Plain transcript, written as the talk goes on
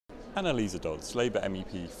Annaliese Dodds, Labour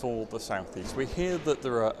MEP for the South East. We hear that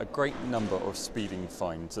there are a great number of speeding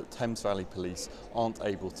fines that Thames Valley police aren't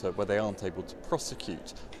able to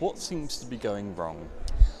prosecute. What seems to be going wrong?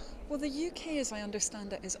 Well, the UK, as I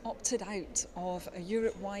understand it, has opted out of a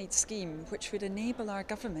Europe-wide scheme which would enable our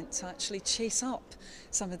government to actually chase up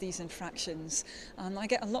some of these infractions. I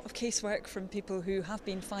get a lot of casework from people who have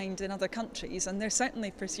been fined in other countries, and they're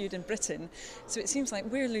certainly pursued in Britain. So it seems like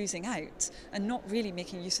we're losing out and not really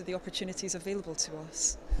making use of the opportunities available to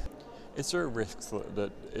us. Is there a risk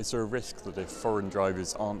that if foreign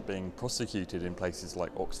drivers aren't being prosecuted in places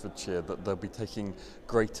like Oxfordshire, that they'll be taking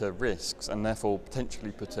greater risks and therefore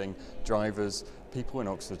potentially putting people in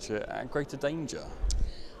Oxfordshire at greater danger?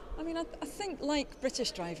 I think like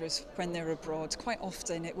British drivers when they're abroad, quite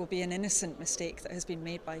often it will be an innocent mistake that has been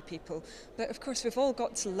made by people. But of course we've all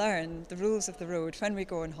got to learn the rules of the road when we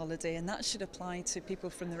go on holiday, and that should apply to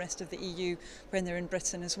people from the rest of the EU when they're in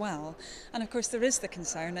Britain as well. And of course there is the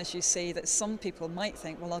concern, as you say, that some people might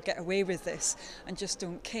think, well, I'll get away with this and just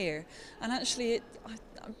don't care. And actually I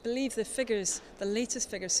believe the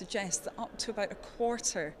latest figures suggest that up to about a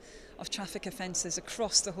quarter of traffic offences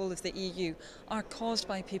across the whole of the EU are caused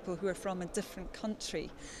by people who are from a different country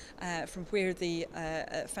from where the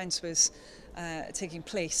offence was taking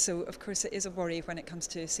place. So of course it is a worry when it comes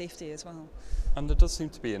to safety as well. And there does seem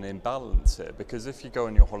to be an imbalance here, because if you go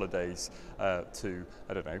on your holidays to,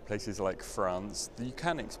 I don't know, places like France, you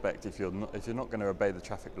can expect if you're not going to obey the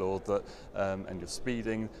traffic law and you're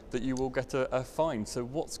speeding, that you will get a fine. So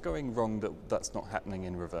what's going wrong that's not happening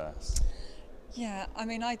in reverse? Yeah,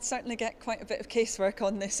 I certainly get quite a bit of casework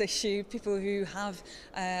on this issue. People who have,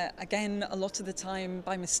 again, a lot of the time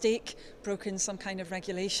by mistake broken some kind of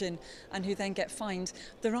regulation and who then get fined.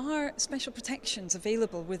 There are special protections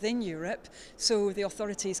available within Europe, so the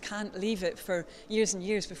authorities can't leave it for years and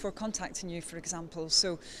years before contacting you, for example.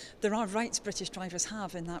 So there are rights British drivers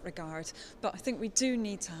have in that regard, but I think we do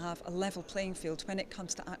need to have a level playing field when it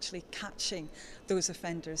comes to actually catching those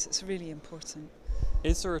offenders. It's really important.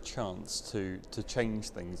 Is there a chance to change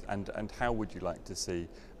things, and how would you like to see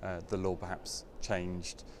the law perhaps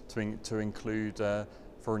changed to include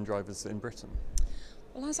foreign drivers in Britain?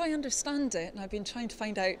 Well, as I understand it, and I've been trying to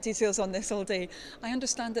find out details on this all day, I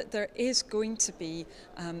understand that there is going to be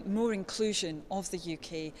more inclusion of the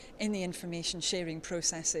UK in the information sharing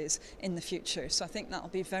processes in the future. So I think that will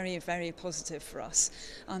be very, very positive for us,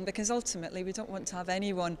 because ultimately we don't want to have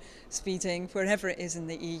anyone speeding wherever it is in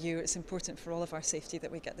the EU. It's important for all of our safety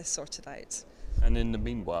that we get this sorted out. And in the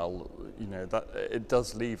meanwhile, that it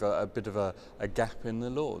does leave a bit of a gap in the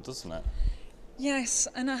law, doesn't it? Yes,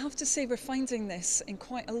 and I have to say we're finding this in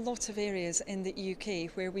quite a lot of areas in the UK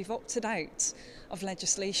where we've opted out of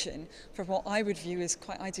legislation for what I would view as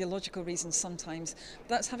quite ideological reasons sometimes.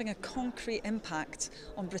 That's having a concrete impact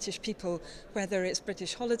on British people, whether it's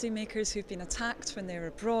British holidaymakers who've been attacked when they're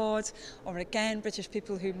abroad, or again British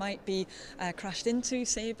people who might be crashed into,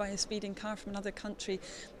 say, by a speeding car from another country.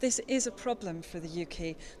 This is a problem for the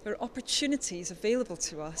UK. There are opportunities available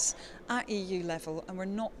to us at EU level, and we're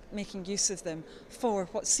not making use of them for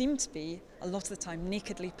what seem to be, a lot of the time,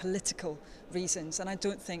 nakedly political reasons. And I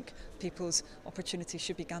don't think people's opportunities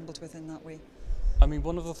should be gambled with in that way.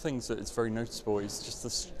 One of the things that is very noticeable is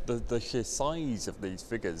just the sheer size of these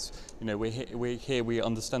figures. We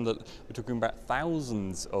understand that we're talking about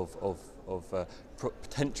thousands of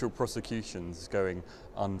potential prosecutions going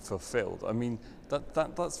unfulfilled.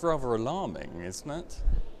 That's rather alarming, isn't it?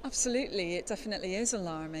 Absolutely, it definitely is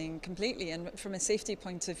alarming completely, and from a safety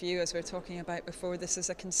point of view, as we were talking about before, this is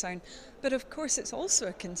a concern. But of course it's also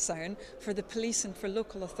a concern for the police and for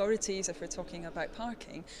local authorities if we're talking about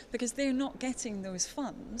parking, because they're not getting those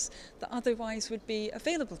funds that otherwise would be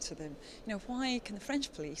available to them. Why can the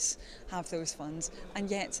French police have those funds and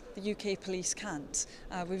yet the UK police can't?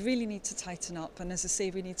 We really need to tighten up, and as I say,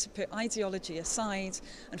 we need to put ideology aside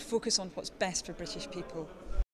and focus on what's best for British people.